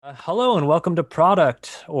Hello and welcome to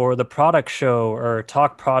Product or the Product Show or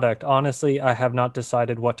Talk Product. Honestly, I have not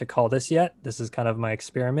decided what to call this yet. This is kind of my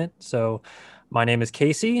experiment. So, my name is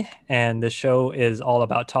Casey, and this show is all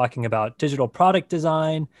about talking about digital product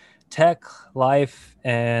design, tech, life,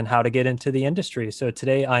 and how to get into the industry. So,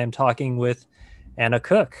 today I am talking with Anna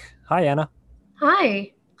Cook. Hi, Anna.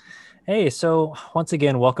 Hi. Hey, so once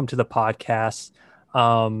again, welcome to the podcast.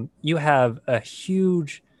 You have a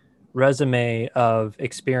huge resume of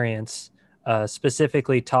experience,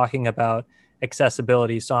 specifically talking about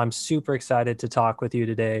accessibility. So I'm super excited to talk with you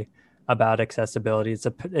today about accessibility.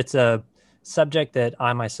 It's a subject that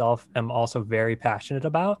I myself am also very passionate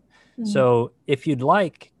about. Mm. So if you'd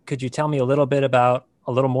like, could you tell me a little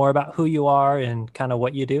more about who you are and kind of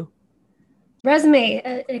what you do? Resume,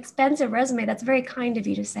 an expensive resume. That's very kind of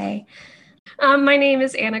you to say. My name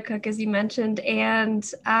is Anna Cook, as you mentioned,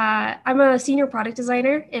 and I'm a senior product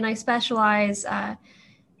designer, and I specialize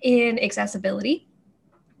in accessibility.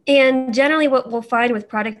 And generally, what we'll find with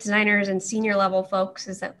product designers and senior level folks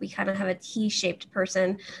is that we kind of have a T-shaped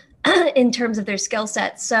person in terms of their skill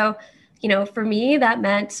sets. So, for me, that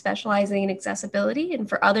meant specializing in accessibility. And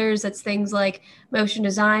for others, it's things like motion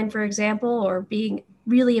design, for example, or being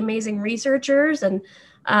really amazing researchers. And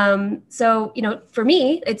for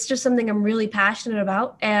me, it's just something I'm really passionate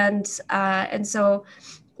about. And so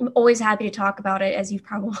I'm always happy to talk about it, as you've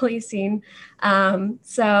probably seen.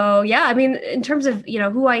 So yeah, I mean, in terms of I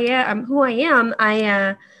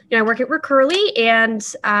work at Recurly,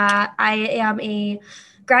 and I am a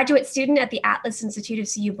graduate student at the Atlas Institute of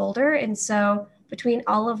CU Boulder, and so between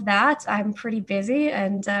all of that, I'm pretty busy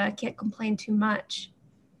and can't complain too much.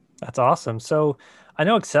 That's awesome. So I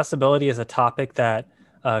know accessibility is a topic that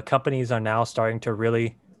companies are now starting to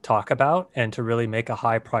really talk about and to really make a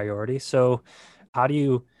high priority. So how do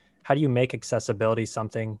you how do you make accessibility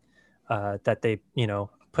something that they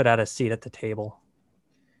put at a seat at the table?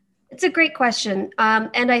 It's a great question.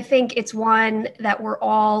 And I think it's one that we're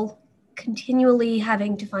all continually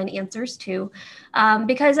having to find answers to.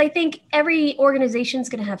 Because I think every organization is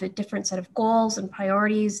going to have a different set of goals and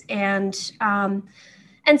priorities. And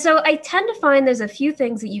so I tend to find there's a few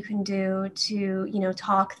things that you can do to,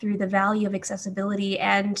 talk through the value of accessibility.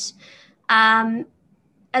 And um,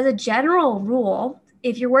 as a general rule,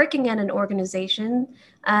 if you're working at an organization,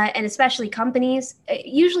 and especially companies, it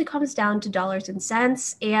usually comes down to dollars and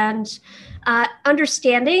cents and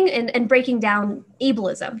understanding and breaking down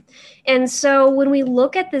ableism. And so when we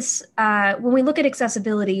look at this, when we look at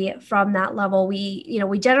accessibility from that level, we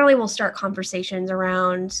generally will start conversations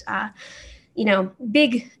around,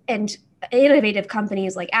 big and innovative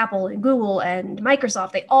companies like Apple and Google and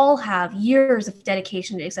Microsoft. They all have years of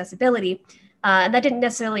dedication to accessibility. And that didn't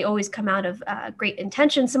necessarily always come out of great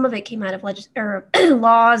intention. Some of it came out of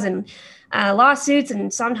laws and lawsuits,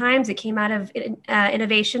 and sometimes it came out of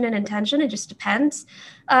innovation and intention. It just depends.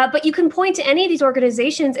 But you can point to any of these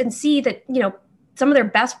organizations and see that, some of their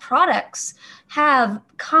best products have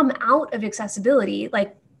come out of accessibility.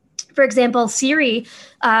 Like, for example, Siri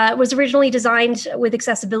was originally designed with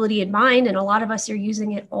accessibility in mind, and a lot of us are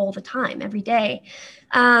using it all the time, every day.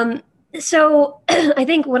 So I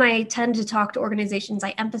think when I tend to talk to organizations, I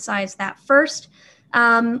emphasize that first.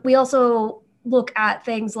 We also look at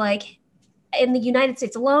things like in the United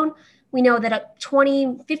States alone, we know that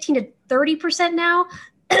 15 to 30% now,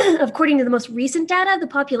 according to the most recent data, the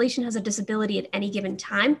population has a disability at any given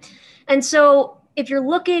time. And so if you're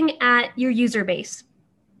looking at your user base,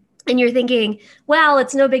 and you're thinking, well,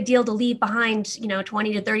 it's no big deal to leave behind,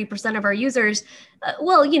 20 to 30% of our users.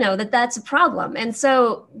 Well, that's a problem. And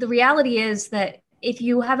so the reality is that if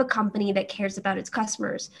you have a company that cares about its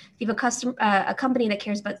customers, if you have a company that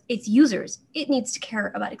cares about its users, it needs to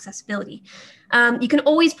care about accessibility. You can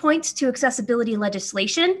always point to accessibility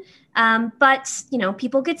legislation, but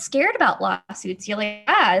people get scared about lawsuits. You're like,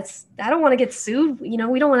 I don't want to get sued. We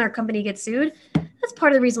don't want our company to get sued. That's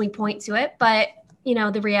part of the reason we point to it, but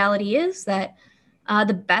the reality is that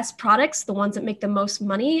the best products, the ones that make the most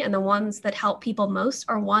money and the ones that help people most,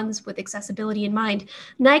 are ones with accessibility in mind.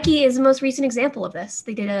 Nike is the most recent example of this.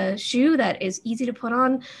 They did a shoe that is easy to put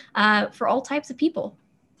on for all types of people.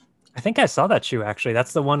 I think I saw that shoe actually.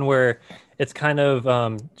 That's the one where it's kind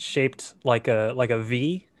of shaped like a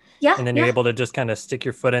V, Yeah, and then you're yeah, able to just kind of stick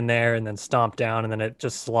your foot in there and then stomp down, and then it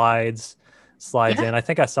just slides yeah. in. I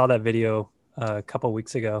think I saw that video a couple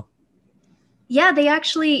weeks ago. Yeah, they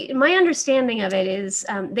actually, my understanding of it is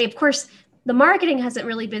of course, the marketing hasn't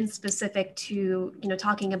really been specific to,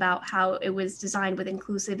 talking about how it was designed with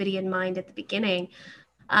inclusivity in mind at the beginning.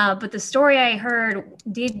 But the story I heard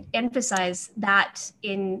did emphasize that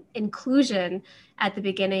in inclusion at the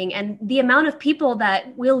beginning, and the amount of people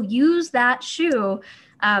that will use that shoe,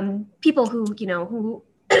 people who, who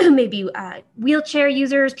maybe wheelchair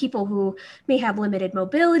users, people who may have limited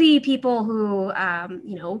mobility, people who,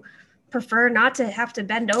 prefer not to have to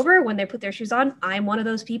bend over when they put their shoes on. I'm one of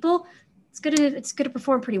those people. It's gonna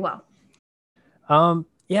perform pretty well.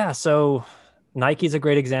 Yeah, so Nike's a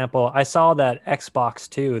great example. I saw that Xbox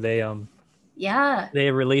too. Yeah.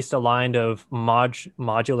 They released a line of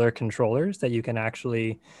modular controllers that you can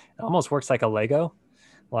actually, it almost works like a Lego.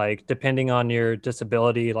 Like depending on your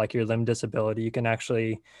disability, like your limb disability, you can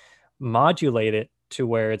actually modulate it to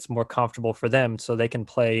where it's more comfortable for them so they can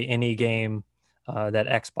play any game that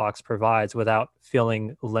Xbox provides without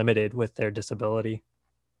feeling limited with their disability.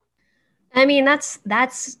 I mean, that's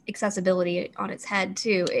accessibility on its head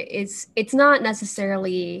too. It's not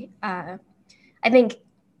necessarily. I think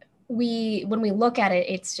when we look at it,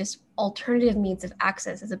 it's just alternative means of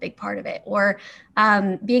access is a big part of it, or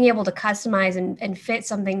being able to customize and fit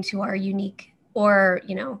something to our unique or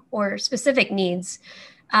or specific needs.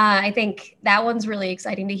 I think that one's really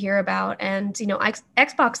exciting to hear about, and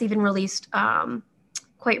Xbox even released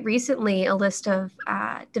quite recently a list of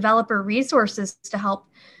developer resources to help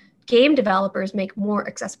game developers make more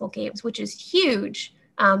accessible games, which is huge.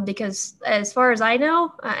 Because as far as I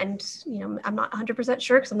know, and I'm not 100%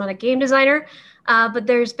 sure because I'm not a game designer, but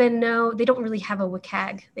they don't really have a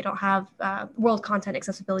WCAG. They don't have World Content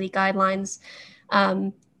Accessibility Guidelines,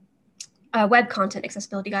 Web Content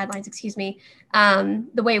Accessibility Guidelines, excuse me,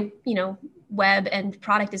 the way, web and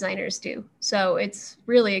product designers do. So it's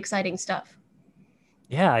really exciting stuff.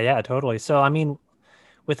 Yeah, yeah, totally. So, I mean,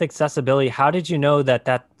 with accessibility, how did you know that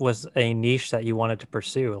that was a niche that you wanted to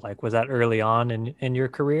pursue? Like, was that early on in your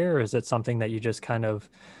career, or is it something that you just kind of,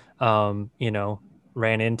 you know,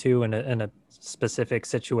 ran into in a specific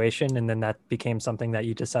situation, and then that became something that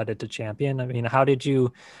you decided to champion? I mean, how did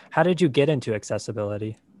you get into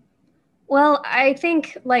accessibility? Well, I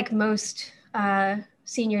think like most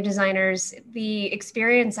senior designers, the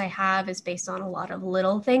experience I have is based on a lot of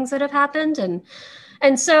little things that have happened,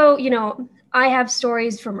 and so I have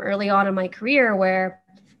stories from early on in my career where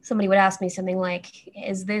somebody would ask me something like,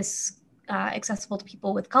 "Is this accessible to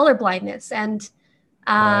people with color blindness?" And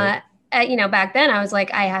Right. uh, back then I was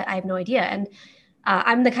like, I have no idea, and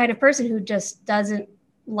I'm the kind of person who just doesn't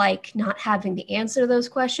like not having the answer to those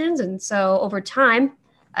questions, and so over time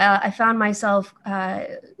I found myself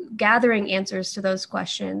gathering answers to those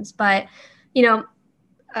questions. But, you know,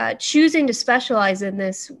 choosing to specialize in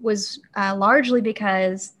this was largely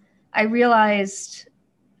because I realized,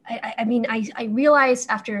 I realized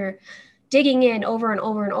after digging in over and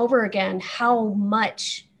over and over again how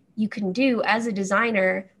much you can do as a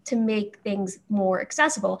designer to make things more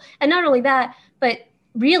accessible. And not only that, but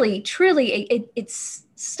really, truly, it's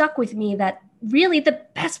stuck with me that really the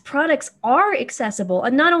best products are accessible,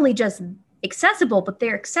 and not only just accessible, but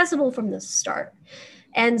they're accessible from the start.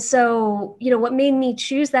 And so, what made me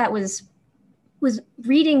choose that was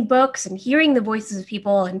reading books and hearing the voices of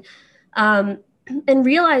people, um, and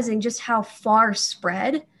realizing just how far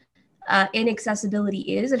spread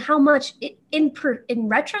inaccessibility is, and how much in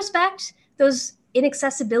retrospect those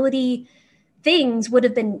inaccessibility things would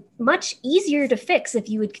have been much easier to fix if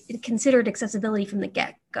you had considered accessibility from the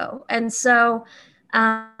get-go. And so,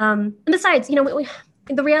 and besides,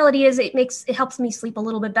 the reality is it helps me sleep a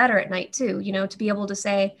little bit better at night too, to be able to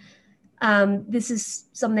say, this is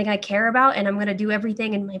something I care about, and I'm going to do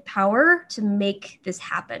everything in my power to make this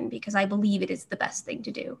happen because I believe it is the best thing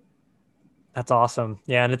to do. That's awesome.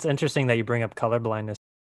 Yeah, and it's interesting that you bring up color blindness.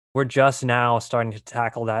 We're just now starting to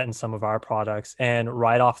tackle that in some of our products. And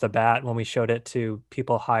right off the bat, when we showed it to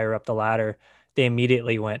people higher up the ladder, they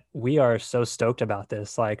immediately went, "We are so stoked about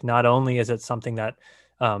this. Like, not only is it something that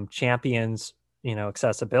champions,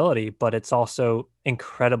 accessibility, but it's also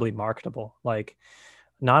incredibly marketable. Like,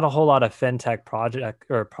 not a whole lot of fintech project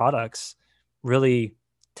or products really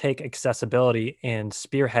take accessibility and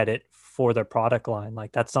spearhead it for their product line.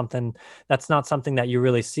 Like that's not something that you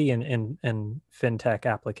really see in fintech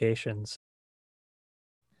applications.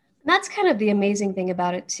 That's kind of the amazing thing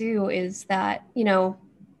about it too, is that,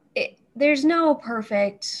 there's no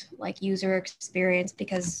perfect like user experience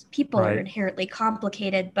because people are Right. inherently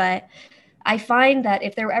complicated. But I find that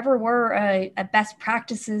if there ever were a best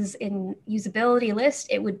practices in usability list,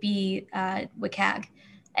 it would be WCAG.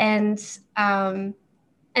 And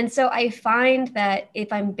and so I find that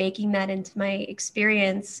if I'm baking that into my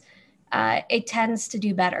experience, it tends to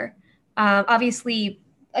do better. Obviously,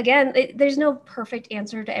 again, there's no perfect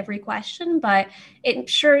answer to every question, but it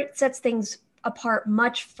sure sets things apart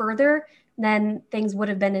much further than things would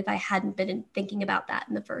have been if I hadn't been thinking about that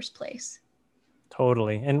in the first place.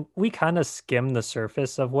 Totally. And we kind of skimmed the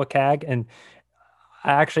surface of WCAG, and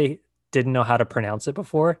I actually didn't know how to pronounce it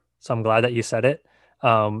before, so I'm glad that you said it.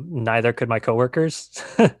 Neither could my coworkers,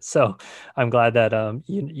 so I'm glad that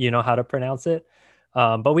you know how to pronounce it.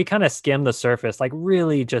 But we kind of skimmed the surface, like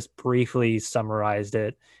really just briefly summarized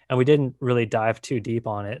it, and we didn't really dive too deep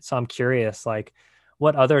on it. So I'm curious, like,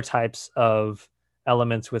 what other types of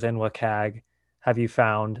elements within WCAG have you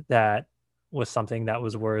found that was something that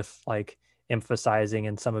was worth like emphasizing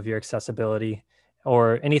in some of your accessibility,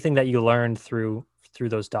 or anything that you learned through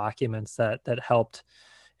those documents that helped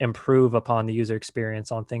improve upon the user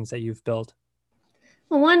experience on things that you've built?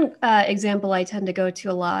 Well, one example I tend to go to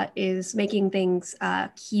a lot is making things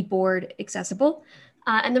keyboard accessible.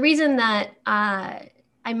 And the reason that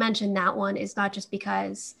I mentioned that one is not just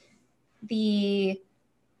because the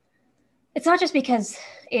it's not just because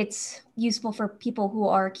it's useful for people who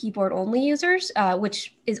are keyboard only users,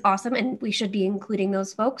 which is awesome, and we should be including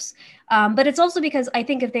those folks. But it's also because I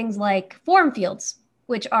think of things like form fields,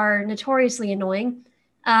 which are notoriously annoying,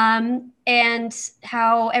 and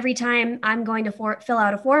how every time I'm going to fill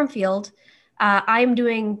out a form field, I'm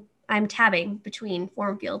tabbing between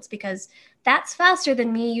form fields because that's faster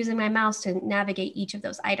than me using my mouse to navigate each of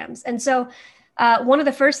those items. And so, one of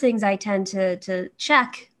the first things I tend to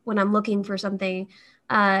check when I'm looking for something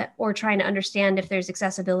or trying to understand if there's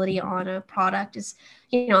accessibility on a product is,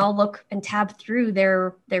 I'll look and tab through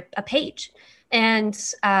their a page. And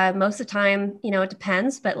most of the time, it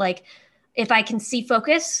depends, but like if I can see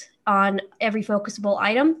focus on every focusable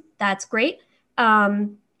item, that's great.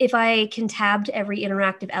 If I can tab to every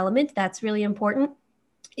interactive element, that's really important.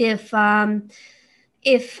 If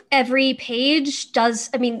every page does,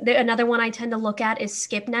 another one I tend to look at is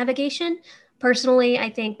skip navigation. Personally,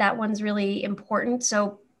 I think that one's really important.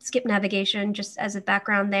 So skip navigation, just as a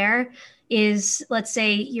background there, is let's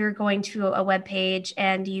say you're going to a web page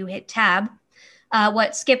and you hit tab.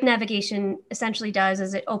 What skip navigation essentially does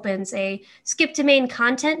is it opens a skip to main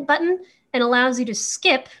content button and allows you to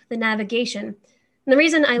skip the navigation. And the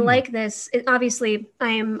reason I like this is obviously I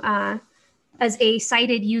am as a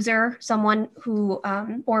sighted user, someone who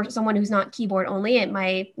or someone who's not keyboard only, and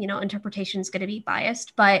my interpretation is going to be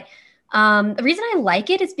biased, but the reason I like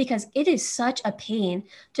it is because it is such a pain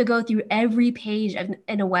to go through every page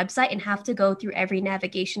in a website and have to go through every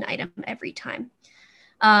navigation item every time.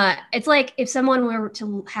 It's like if someone were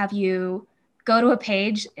to have you go to a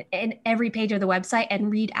page in every page of the website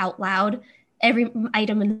and read out loud every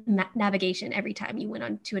item in navigation every time you went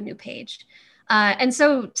on to a new page. And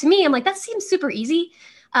so to me, I'm like, that seems super easy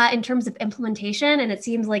in terms of implementation, and it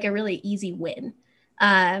seems like a really easy win.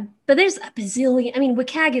 But there's a bazillion.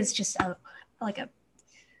 WCAG is just like a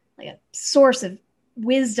source of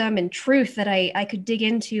wisdom and truth that I could dig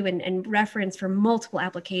into and reference for multiple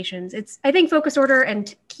applications. I think focus order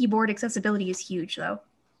and keyboard accessibility is huge, though.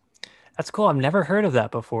 That's cool. I've never heard of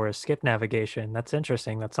that before. Skip navigation. That's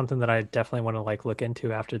interesting. That's something that I definitely want to like look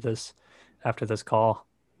into after this call.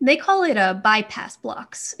 They call it a bypass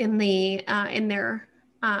blocks in their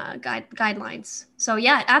guidelines. So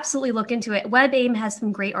yeah, absolutely look into it. WebAIM has a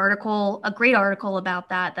great article about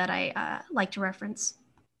that I like to reference.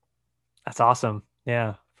 That's awesome.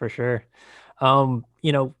 Yeah, for sure.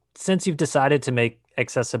 Since you've decided to make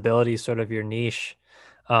accessibility sort of your niche,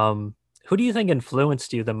 who do you think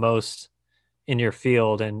influenced you the most in your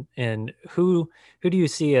field, and who do you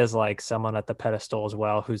see as like someone at the pedestal as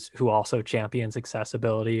well who also champions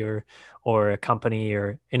accessibility, or a company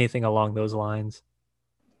or anything along those lines?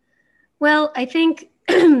 Well, I think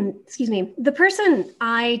excuse me, the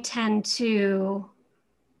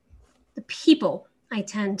people I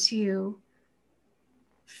tend to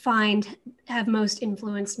find have most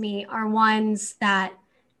influenced me are ones that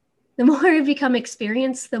the more I become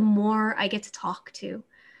experienced, the more I get to talk to.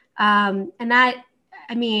 And that,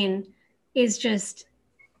 is just,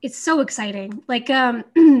 it's so exciting. Like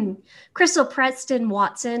Crystal Preston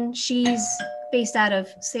Watson, she's based out of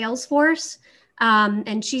Salesforce,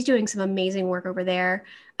 and she's doing some amazing work over there.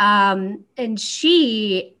 And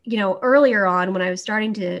she, earlier on when I was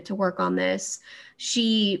starting to work on this,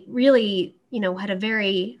 she really,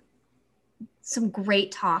 had some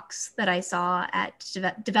great talks that I saw at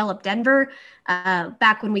Develop Denver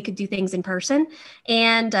back when we could do things in person.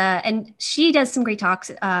 And she does some great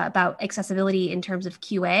talks about accessibility in terms of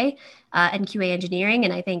QA and QA engineering.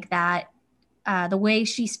 And I think that the way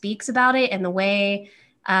she speaks about it and the way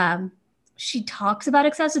she talks about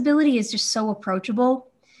accessibility is just so approachable.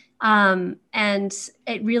 And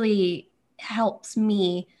it really helps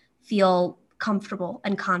me feel comfortable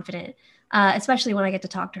and confident especially when I get to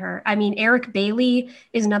talk to her. I mean, Eric Bailey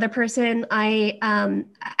is another person I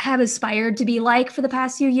have aspired to be like for the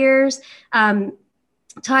past few years.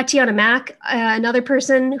 Tatiana Mack, another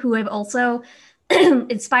person who I've also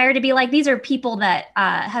inspired to be like. These are people that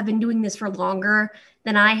have been doing this for longer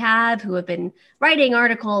than I have, who have been writing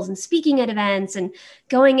articles and speaking at events and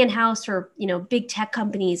going in-house for, big tech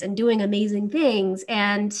companies and doing amazing things.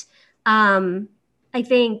 And I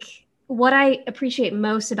think what I appreciate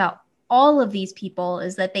most about all of these people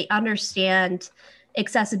is that they understand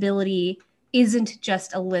accessibility isn't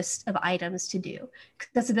just a list of items to do.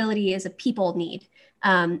 Accessibility is a people need.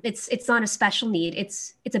 It's not a special need.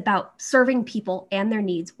 It's about serving people and their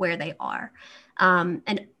needs where they are.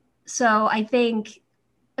 And so I think,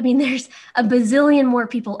 there's a bazillion more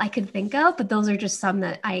people I could think of, but those are just some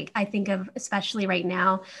that I think of, especially right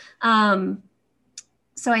now.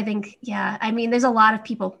 So I think, yeah, there's a lot of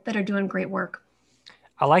people that are doing great work.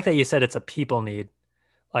 I like that you said it's a people need.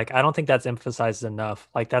 Like, I don't think that's emphasized enough.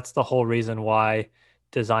 Like, that's the whole reason why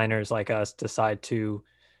designers like us decide to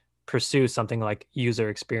pursue something like user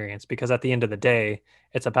experience, because at the end of the day,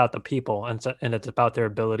 it's about the people, and it's about their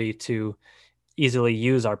ability to easily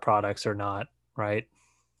use our products or not, right?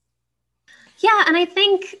 Yeah, and I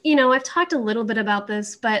think, I've talked a little bit about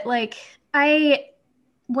this, but like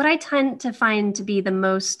what I tend to find to be the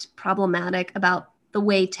most problematic about the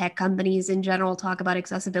way tech companies in general talk about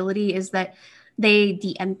accessibility is that they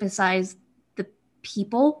de-emphasize the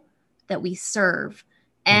people that we serve.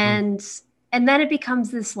 Mm-hmm. And then it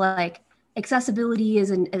becomes this like accessibility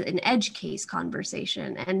is an edge case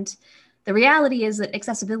conversation. And the reality is that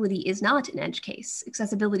accessibility is not an edge case.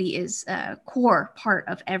 Accessibility is a core part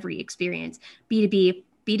of every experience, B2B,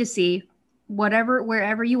 B2C, whatever,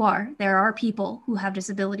 wherever you are, there are people who have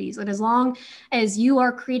disabilities. And as long as you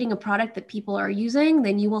are creating a product that people are using,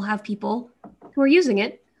 then you will have people who are using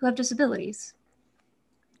it who have disabilities.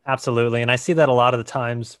 Absolutely. And I see that a lot of the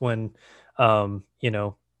times when,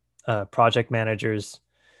 project managers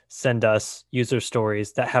send us user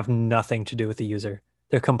stories that have nothing to do with the user.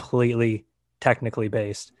 They're completely technically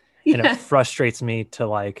based. And it Yeah. frustrates me to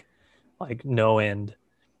like no end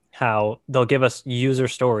how they'll give us user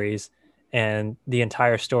stories and the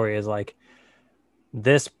entire story is like,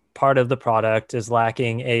 this part of the product is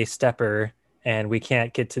lacking a stepper and we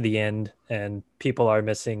can't get to the end and people are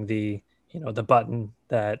missing the button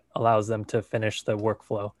that allows them to finish the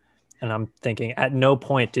workflow. And I'm thinking, at no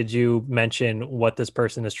point did you mention what this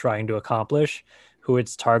person is trying to accomplish, who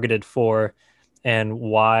it's targeted for, and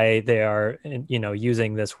why they are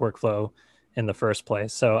using this workflow in the first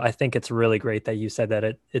place. So I think it's really great that you said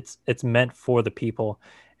that it's meant for the people,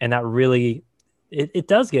 and that really it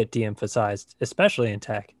does get de-emphasized, especially in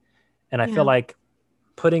tech. And I feel Yeah. like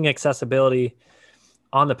putting accessibility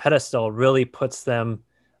on the pedestal really puts them,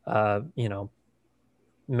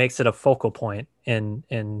 makes it a focal point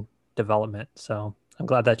in development. So I'm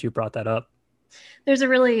glad that you brought that up. There's a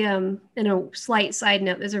really, in a slight side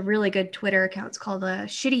note, there's a really good Twitter account. It's called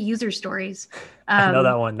Shitty User Stories. I know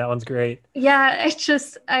that Um, one. That one's great. yeah, it's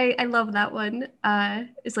just, I love that one.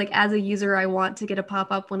 It's like, as a user, I want to get a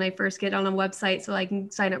pop-up when I first get on a website so I can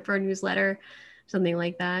sign up for a newsletter, something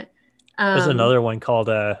like that. There's Um, another one called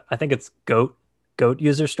I think it's goat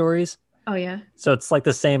user stories. oh yeah. So it's like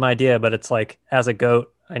the same idea, but it's like, as a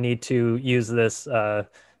goat, I need to use this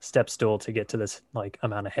step stool to get to this like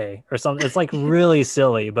amount of hay or something. It's like really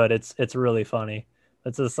silly, but it's really funny.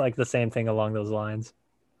 It's just like the same thing along those lines.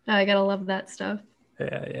 I gotta love that stuff.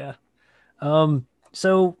 Yeah, yeah.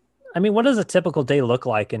 So what does a typical day look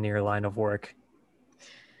like in your line of work?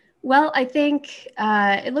 Well, I think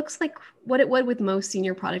it looks like what it would with most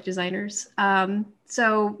senior product designers.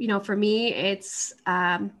 So, for me, it's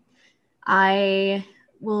I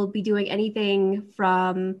will be doing anything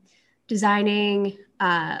from designing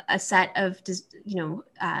a set of,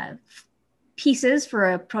 pieces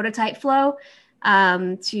for a prototype flow,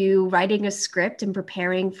 to writing a script and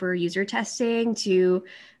preparing for user testing, to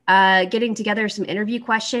getting together some interview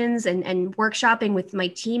questions and workshopping with my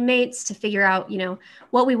teammates to figure out,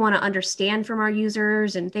 what we want to understand from our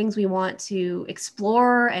users and things we want to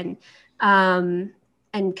explore and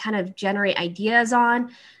kind of generate ideas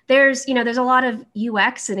on. There's a lot of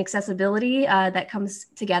UX and accessibility that comes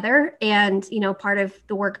together. And, part of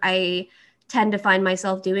the work I tend to find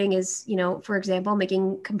myself doing is, for example,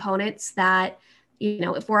 making components that,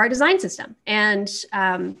 for our design system and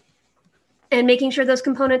making sure those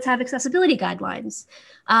components have accessibility guidelines,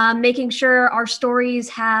 making sure our stories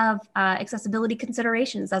have accessibility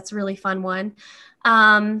considerations. That's a really fun one.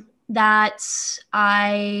 That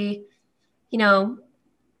I, you know,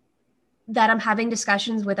 that I'm having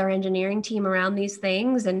discussions with our engineering team around these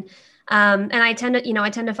things. And And I tend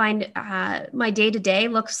to find my day to day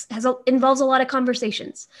involves a lot of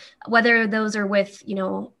conversations, whether those are with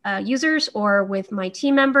users or with my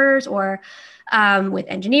team members or with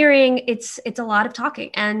engineering. It's a lot of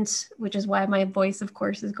talking, and which is why my voice, of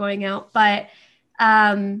course, is going out. But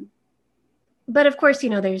of course,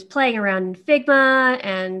 there's playing around in Figma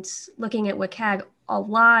and looking at WCAG a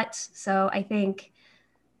lot. So I think,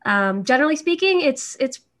 generally speaking, it's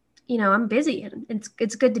I'm busy, and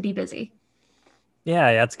it's good to be busy.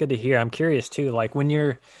 Yeah, it's good to hear. I'm curious too, like when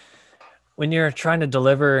you're trying to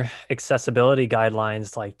deliver accessibility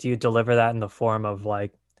guidelines, like do you deliver that in the form of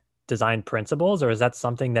like design principles, or is that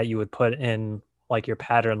something that you would put in like your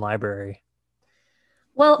pattern library?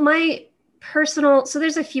 Well, so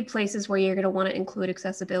there's a few places where you're going to want to include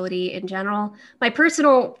accessibility in general. My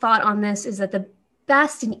personal thought on this is that the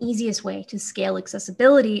best and easiest way to scale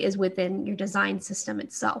accessibility is within your design system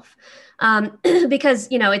itself. Because,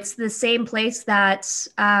 it's the same place that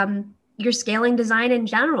you're scaling design in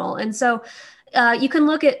general. And so you can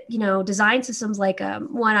look at, design systems like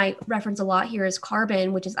one I reference a lot here is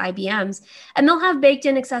Carbon, which is IBM's, and they'll have baked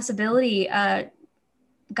in accessibility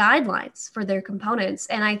guidelines for their components.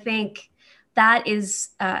 And I think that is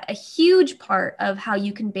a huge part of how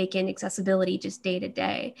you can bake in accessibility just day to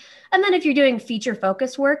day. And then if you're doing feature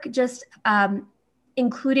focused work, just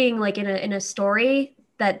including like in a story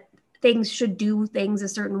that things should do things a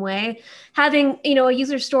certain way, having, a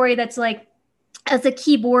user story that's like, as a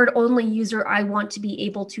keyboard only user, I want to be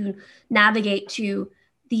able to navigate to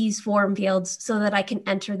these form fields so that I can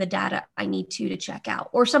enter the data I need to check out,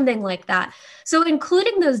 or something like that. So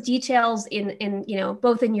including those details in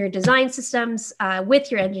both in your design systems with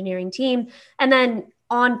your engineering team, and then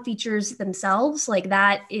on features themselves, like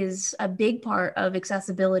that is a big part of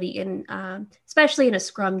accessibility in especially in a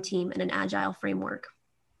Scrum team and an Agile framework.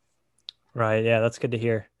 Right. Yeah, that's good to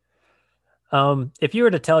hear. If you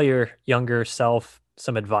were to tell your younger self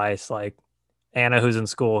some advice, like Anna, who's in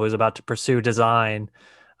school, who's about to pursue design,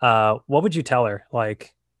 what would you tell her?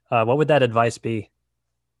 Like, what would that advice be?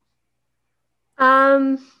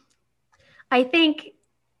 Um, I think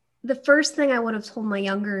the first thing I would have told my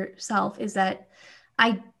younger self is that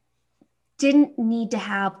I didn't need to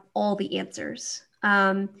have all the answers.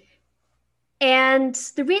 And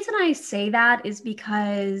the reason I say that is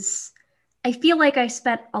because I feel like I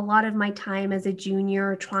spent a lot of my time as a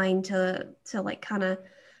junior trying to like kind of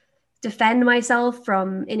defend myself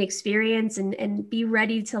from inexperience and be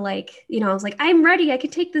ready to like, I was like, I'm ready, I can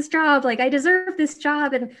take this job, like I deserve this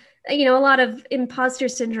job. And a lot of imposter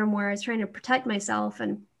syndrome where I was trying to protect myself.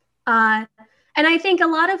 Uh and I think a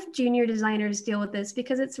lot of junior designers deal with this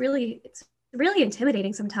because it's really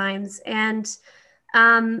intimidating sometimes.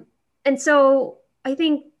 Um and so I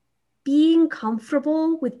think being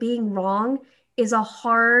comfortable with being wrong is a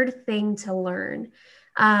hard thing to learn.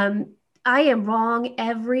 Um, I am wrong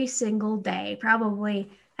every single day,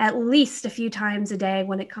 probably at least a few times a day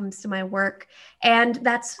when it comes to my work. And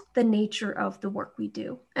that's the nature of the work we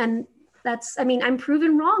do. And I'm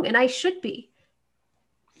proven wrong and I should be.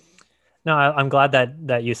 No, I'm glad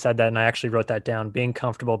that you said that, and I actually wrote that down. Being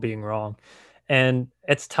comfortable being wrong, and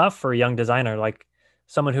it's tough for a young designer, like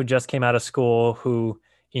someone who just came out of school, who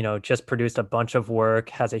just produced a bunch of work,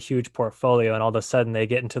 has a huge portfolio, and all of a sudden they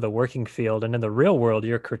get into the working field, and in the real world,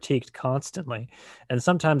 you're critiqued constantly, and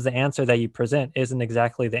sometimes the answer that you present isn't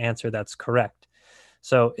exactly the answer that's correct.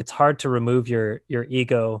 So it's hard to remove your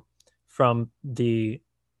ego from the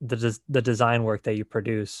design work that you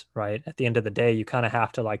produce, right? At the end of the day, you kind of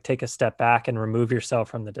have to like take a step back and remove yourself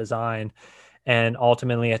from the design. And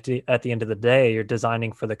ultimately at the end of the day, you're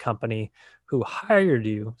designing for the company who hired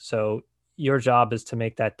you. So your job is to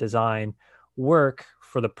make that design work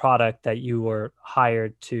for the product that you were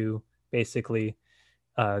hired to basically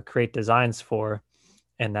create designs for.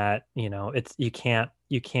 And that, it's you can't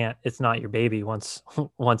it's not your baby once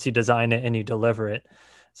once you design it and you deliver it.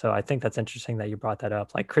 So I think that's interesting that you brought that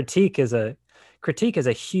up. Like critique is a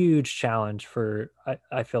huge challenge for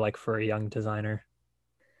I feel like for a young designer.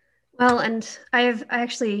 Well, and I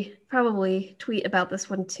actually probably tweet about this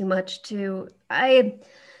one too much too.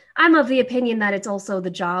 I'm of the opinion that it's also the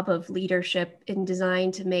job of leadership in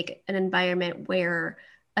design to make an environment where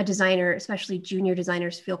a designer, especially junior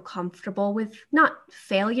designers, feel comfortable with not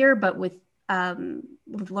failure, but with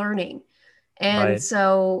learning. And Right.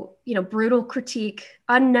 so,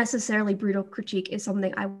 unnecessarily brutal critique is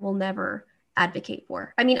something I will never advocate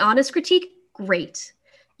for. I mean, honest critique, great.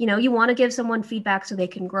 You want to give someone feedback so they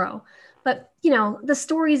can grow. But, the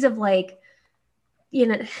stories of you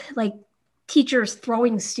know, like teachers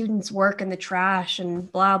throwing students' work in the trash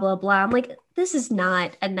and blah, blah, blah. I'm like, this is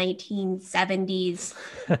not a 1970s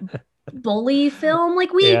bully film. Like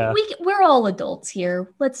Yeah. we're all adults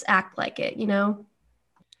here. Let's act like it, you know?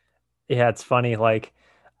 Yeah, it's funny. Like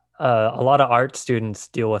a lot of art students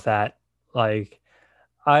deal with that. Like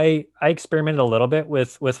I experimented a little bit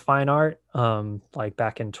with fine art. Like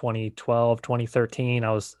back in 2012, 2013,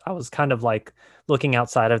 I was kind of like looking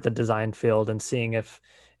outside of the design field and seeing if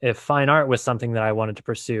fine art was something that I wanted to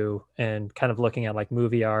pursue, and kind of looking at like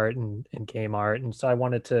movie art and game art. And so I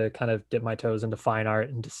wanted to kind of dip my toes into fine art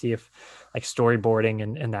and to see if like storyboarding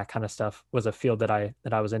and that kind of stuff was a field that I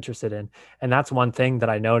was interested in. And that's one thing that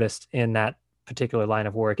I noticed in that particular line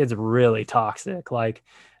of work. It's really toxic. Like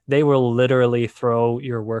they will literally throw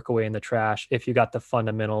your work away in the trash if you got the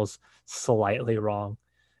fundamentals slightly wrong.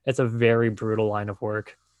 It's a very brutal line of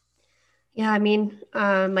work. Yeah, I mean,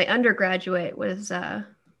 my undergraduate was a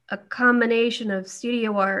combination of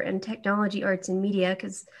studio art and technology arts and media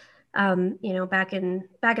because, you know, back in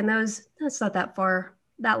those, that's not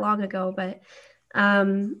that long ago, but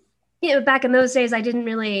you know, back in those days, I didn't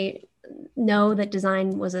really know that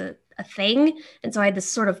design was a thing, and so I had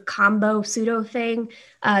this sort of combo pseudo thing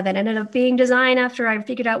that ended up being design after I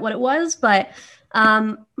figured out what it was. But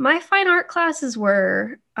my fine art classes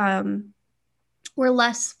were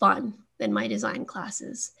less fun than my design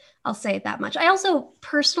classes. I'll say it that much. I also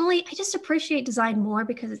personally, I just appreciate design more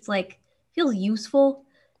because it's like feels useful.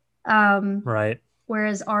 Um, Right.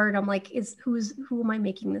 whereas art, I'm like, who am I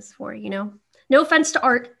making this for? You know, no offense to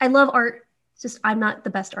art. I love art. It's just I'm not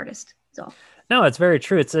the best artist. So No, it's very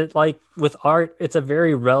true. Like with art, it's a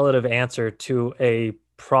very relative answer to a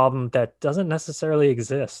problem that doesn't necessarily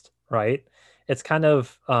exist, right? It's kind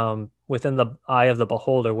of within the eye of the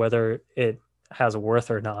beholder whether it has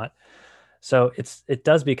worth or not. So it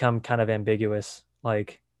does become kind of ambiguous.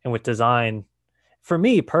 Like, and with design, for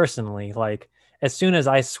me personally, like as soon as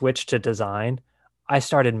I switched to design, I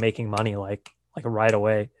started making money like right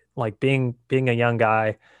away. Like being a young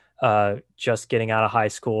guy, just getting out of high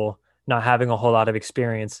school, not having a whole lot of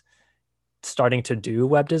experience, starting to do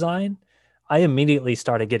web design, I immediately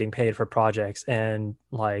started getting paid for projects. And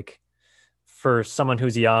like for someone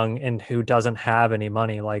who's young and who doesn't have any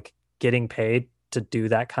money, like getting paid to do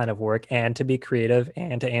that kind of work and to be creative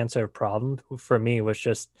and to answer a problem for me was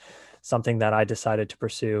just something that I decided to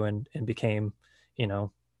pursue and became, you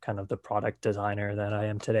know, kind of the product designer that I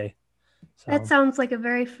am today. that So sounds like a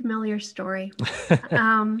very familiar story.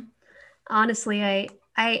 Um, honestly,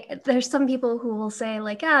 I there's some people who will say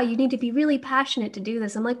like, "Ah, you need to be really passionate to do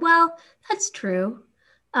this." I'm like, "Well, that's true,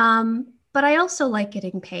 but I also like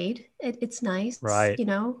getting paid. It's nice, right. you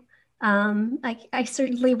know." I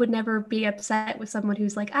certainly would never be upset with someone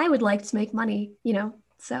who's like, "I would like to make money," you know.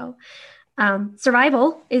 So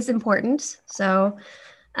survival is important. So,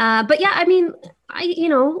 but yeah, I mean,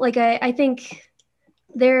 I think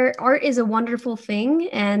their art is a wonderful thing,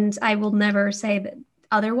 and I will never say that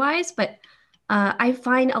otherwise. But I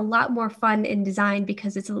find a lot more fun in design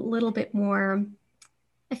because it's a little bit more.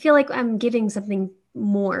 I feel like I'm giving something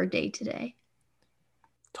more day to day.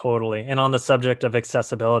 Totally. And on the subject of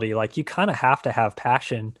accessibility, like you kind of have to have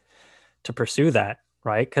passion to pursue that,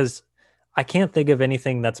 right? Because I can't think of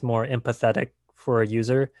anything that's more empathetic for a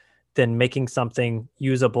user than making something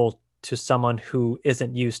usable to someone who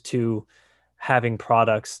isn't used to having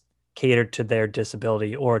products catered to their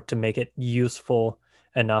disability or to make it useful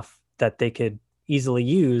enough that they could easily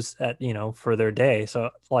use at, you know, for their day. So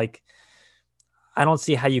like I don't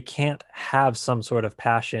see how you can't have some sort of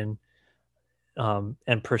passion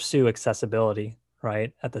and pursue accessibility,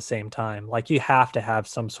 right? At the same time, like you have to have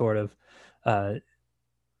some sort of uh,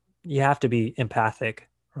 you have to be empathic,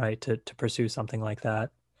 right, to pursue something like that.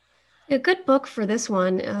 A good book for this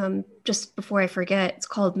one, just before I forget, it's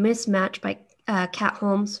called Mismatch by Kat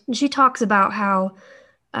Holmes, and she talks about how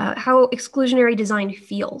exclusionary design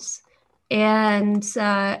feels, and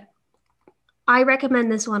I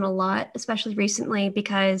recommend this one a lot, especially recently,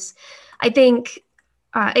 because I think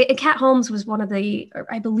Kat Holmes was one of the, or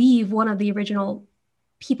I believe, one of the original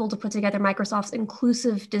people to put together Microsoft's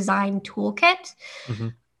inclusive design toolkit. Hmm.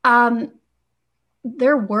 Um,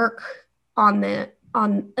 their work on the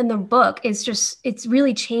on in the book is just it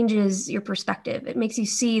really changes your perspective. It makes you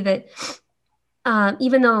see that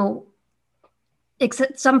even though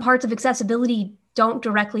some parts of accessibility don't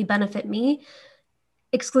directly benefit me,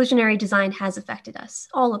 exclusionary design has affected us,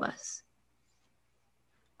 all of us.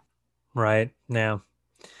 Right. Yeah.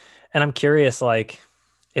 And I'm curious, like,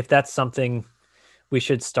 if that's something we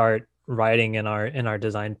should start writing in our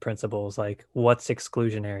design principles, like what's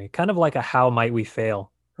exclusionary? Kind of like a how might we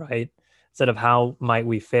fail, right? Instead of how might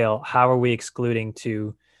we fail, how are we excluding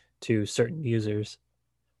to certain users?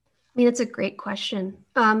 I mean, it's a great question.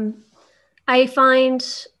 I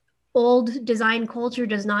find old design culture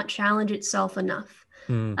does not challenge itself enough.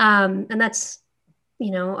 Mm. And that's,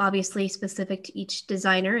 obviously specific to each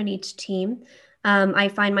designer and each team. I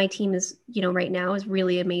find my team is, right now is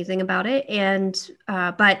really amazing about it.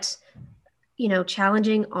 But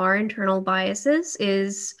challenging our internal biases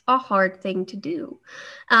is a hard thing to do.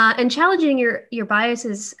 And challenging your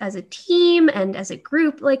biases as a team and as a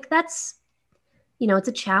group, like that's, it's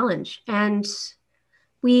a challenge. And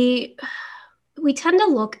we tend to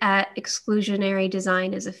look at exclusionary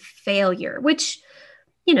design as a failure, which,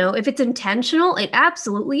 if it's intentional, it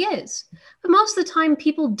absolutely is. But most of the time,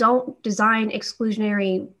 people don't design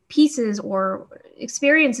exclusionary pieces or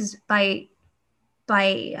experiences on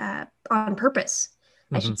purpose,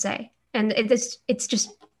 I should say. And it's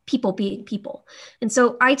just people being people. And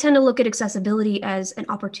so I tend to look at accessibility as an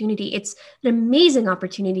opportunity. It's an amazing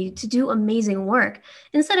opportunity to do amazing work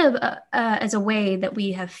instead of as a way that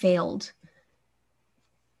we have failed.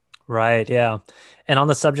 Right. Yeah. And on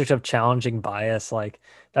the subject of challenging bias, like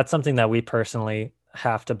that's something that we personally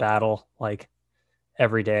have to battle like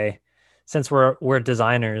every day. Since we're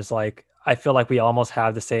designers, like I feel like we almost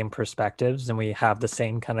have the same perspectives and we have the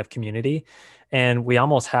same kind of community. And we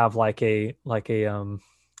almost have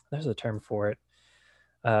there's a term for it,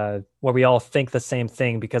 where we all think the same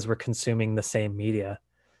thing because we're consuming the same media.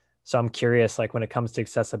 So I'm curious, like when it comes to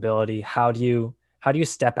accessibility, how do you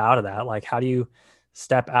step out of that? Like how do you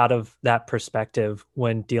step out of that perspective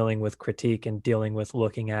when dealing with critique and dealing with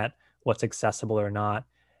looking at what's accessible or not?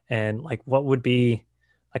 And like what's the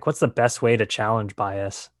best way to challenge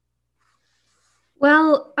bias?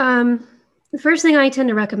 Well, the first thing I tend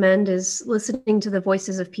to recommend is listening to the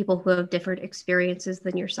voices of people who have different experiences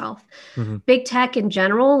than yourself. Mm-hmm. Big tech in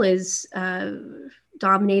general is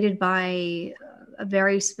dominated by a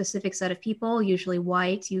very specific set of people, usually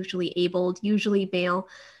white, usually abled, usually male,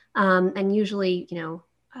 and usually,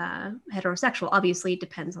 heterosexual. Obviously, it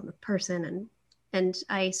depends on the person, and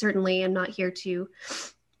I certainly am not here to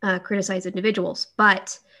criticize individuals,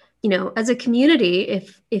 but as a community,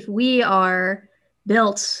 if we are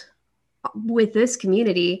built with this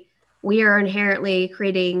community, we are inherently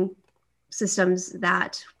creating systems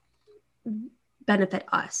that benefit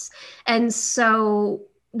us. And so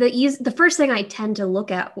the first thing I tend to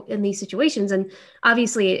look at in these situations, and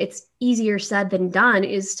obviously it's easier said than done,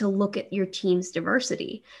 is to look at your team's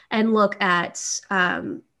diversity and look at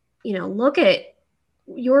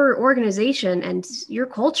your organization and your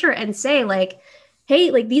culture and say like,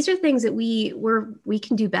 hey, like these are things that we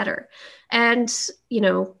can do better. And,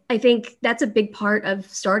 I think that's a big part of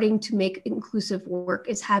starting to make inclusive work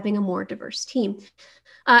is having a more diverse team.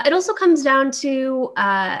 It also comes down to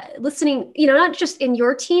listening, not just in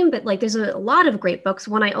your team, but like there's a lot of great books.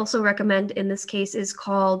 One I also recommend in this case is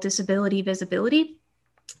called Disability Visibility.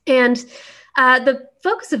 And the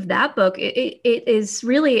focus of that book, it is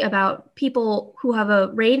really about people who have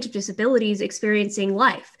a range of disabilities experiencing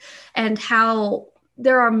life and how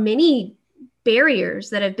there are many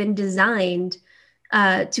barriers that have been designed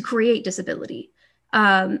to create disability.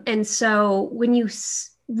 And so when you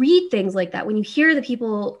read things like that, when you hear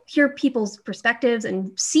people's perspectives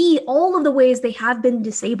and see all of the ways they have been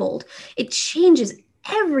disabled, it changes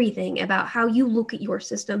everything about how you look at your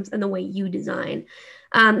systems and the way you design.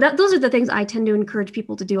 Those are the things I tend to encourage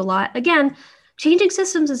people to do a lot. Again, changing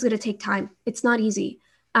systems is going to take time. It's not easy.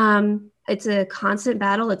 It's a constant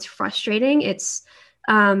battle. It's frustrating. You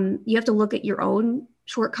have to look at your own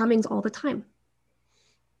shortcomings all the time.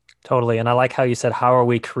 Totally. And I like how you said, how are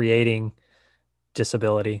we creating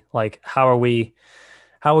disability? Like, how are we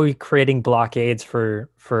creating blockades for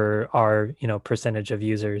our, percentage of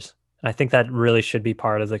users? And I think that really should be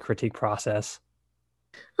part of the critique process.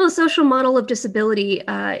 Well, the social model of disability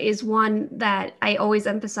is one that I always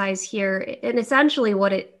emphasize here. And essentially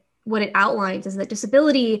what it outlines is that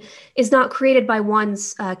disability is not created by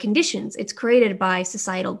one's conditions. It's created by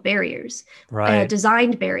societal barriers, right?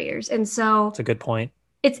 Designed barriers. And so it's a good point.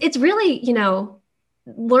 It's really,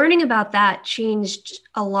 learning about that changed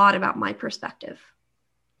a lot about my perspective.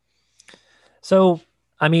 So,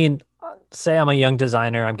 I mean, say I'm a young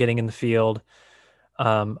designer, I'm getting in the field.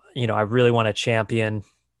 I really want to champion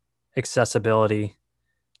accessibility.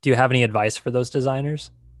 Do you have any advice for those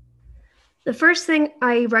designers? The first thing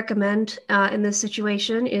I recommend in this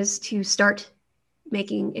situation is to start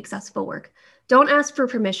making accessible work. Don't ask for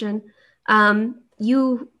permission.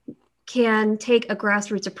 You can take a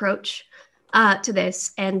grassroots approach to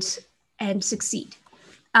this and succeed.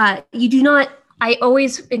 You do not. I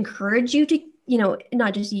always encourage you to,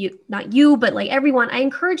 not you, but like everyone. I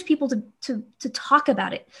encourage people to talk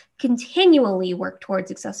about it, continually work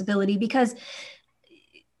towards accessibility, because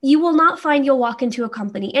you will not find you'll walk into a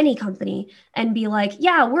company, any company, and be like,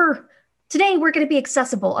 yeah, today we're going to be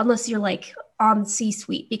accessible, unless you're like on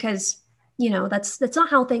C-suite, because that's not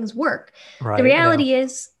how things work. The Right. Yeah. reality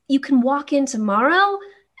is you can walk in tomorrow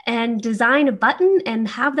and design a button and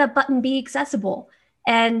have that button be accessible.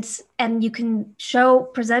 And you can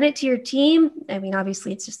present it to your team. I mean,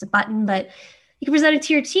 obviously it's just a button, but you can present it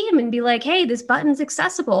to your team and be like, hey, this button's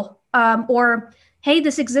accessible. Or hey,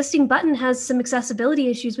 this existing button has some accessibility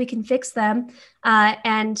issues. We can fix them,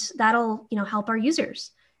 and that'll help our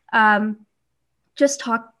users. Um, just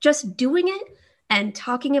doing it and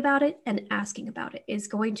talking about it and asking about it is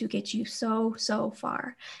going to get you so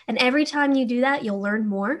far. And every time you do that, you'll learn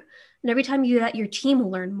more. And every time you do that, your team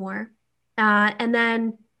will learn more. And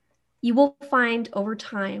then you will find over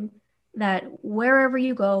time that wherever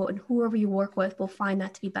you go and whoever you work with will find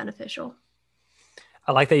that to be beneficial.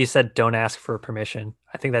 I like that you said don't ask for permission.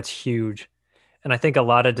 I think that's huge. And I think a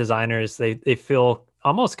lot of designers they feel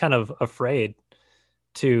almost kind of afraid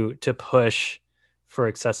to push for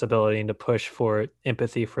accessibility and to push for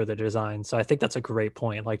empathy for the design. So I think that's a great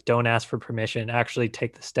point. Like don't ask for permission, actually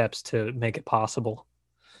take the steps to make it possible.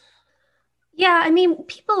 Yeah, I mean,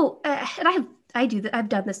 people, and I do that. I've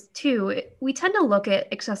done this too. We tend to look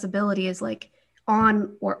at accessibility as like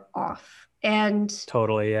on or off, and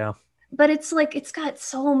Totally, yeah. but it's like it's got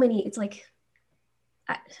so many. It's like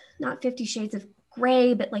uh, not 50 Shades of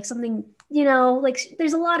Gray, but like something, like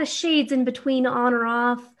there's a lot of shades in between on or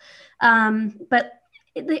off. But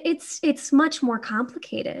it's much more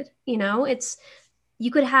complicated. It's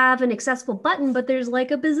you could have an accessible button, but there's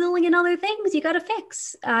like a bazillion other things you got to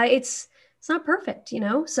fix. It's not perfect.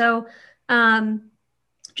 So um,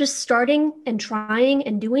 just starting and trying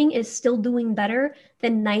and doing is still doing better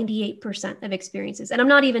than 98% of experiences. And I'm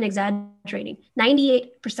not even exaggerating.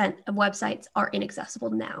 98% of websites are inaccessible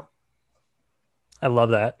now. I love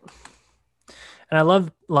that. And I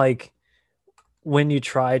love like when you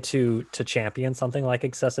try to champion something like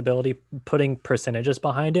accessibility, putting percentages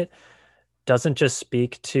behind it doesn't just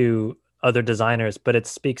speak to other designers, but it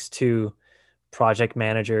speaks to project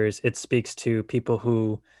managers. It speaks to people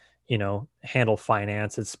who, handle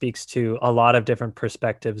finance. It speaks to a lot of different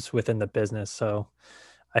perspectives within the business. So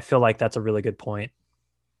I feel like that's a really good point.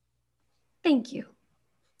 Thank you.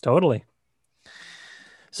 Totally.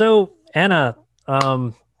 So Anna,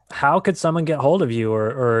 how could someone get hold of you,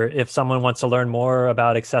 or if someone wants to learn more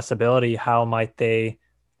about accessibility, how might they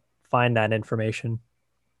find that information?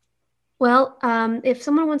 Well, if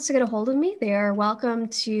someone wants to get a hold of me, they are welcome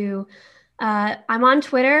to. I'm on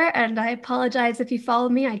Twitter, and I apologize if you follow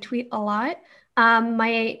me. I tweet a lot.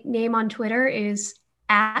 My name on Twitter is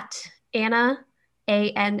at Anna,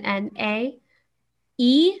 ANNAE,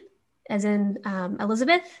 as in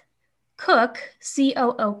Elizabeth, Cook,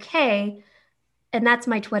 COOK, and that's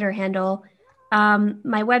my Twitter handle.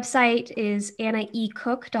 My website is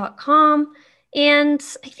annaecook.com. And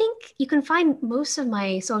I think you can find most of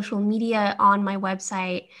my social media on my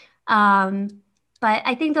website. But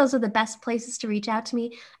I think those are the best places to reach out to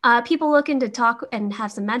me. People looking to talk and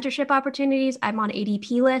have some mentorship opportunities, I'm on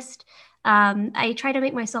ADP list. I try to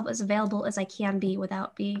make myself as available as I can be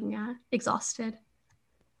without being exhausted.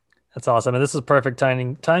 That's awesome. And this is perfect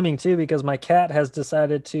timing too, because my cat has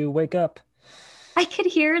decided to wake up. I could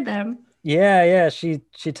hear them. Yeah, yeah. She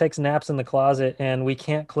takes naps in the closet, and we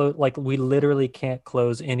can't close, like we literally can't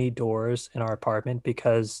close any doors in our apartment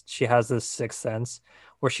because she has this sixth sense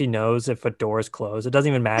where she knows if a door is closed. It doesn't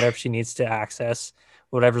even matter if she needs to access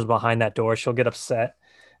whatever's behind that door. She'll get upset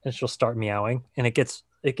and she'll start meowing. And it gets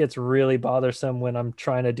really bothersome when I'm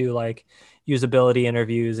trying to do like usability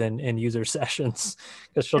interviews and user sessions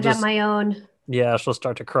because she'll I've got just, my own. yeah, she'll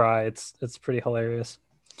start to cry. It's pretty hilarious.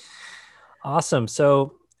 Awesome.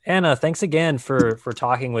 So Anna, thanks again for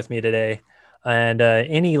talking with me today. And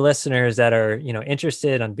any listeners that are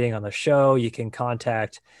interested on being on the show, you can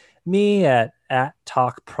contact me at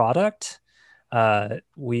Talk Product.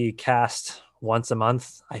 We cast once a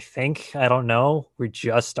month, I think. I don't know. We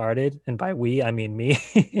just started, and by we I mean me.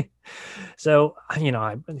 So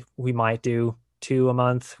we might do two a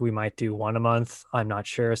month. We might do one a month. I'm not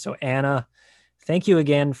sure. So Anna, thank you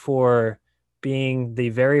again for being the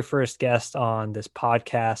very first guest on this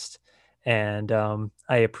podcast. And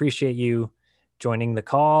I appreciate you joining the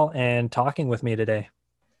call and talking with me today.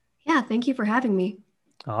 Yeah, thank you for having me.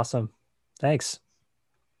 Awesome. Thanks.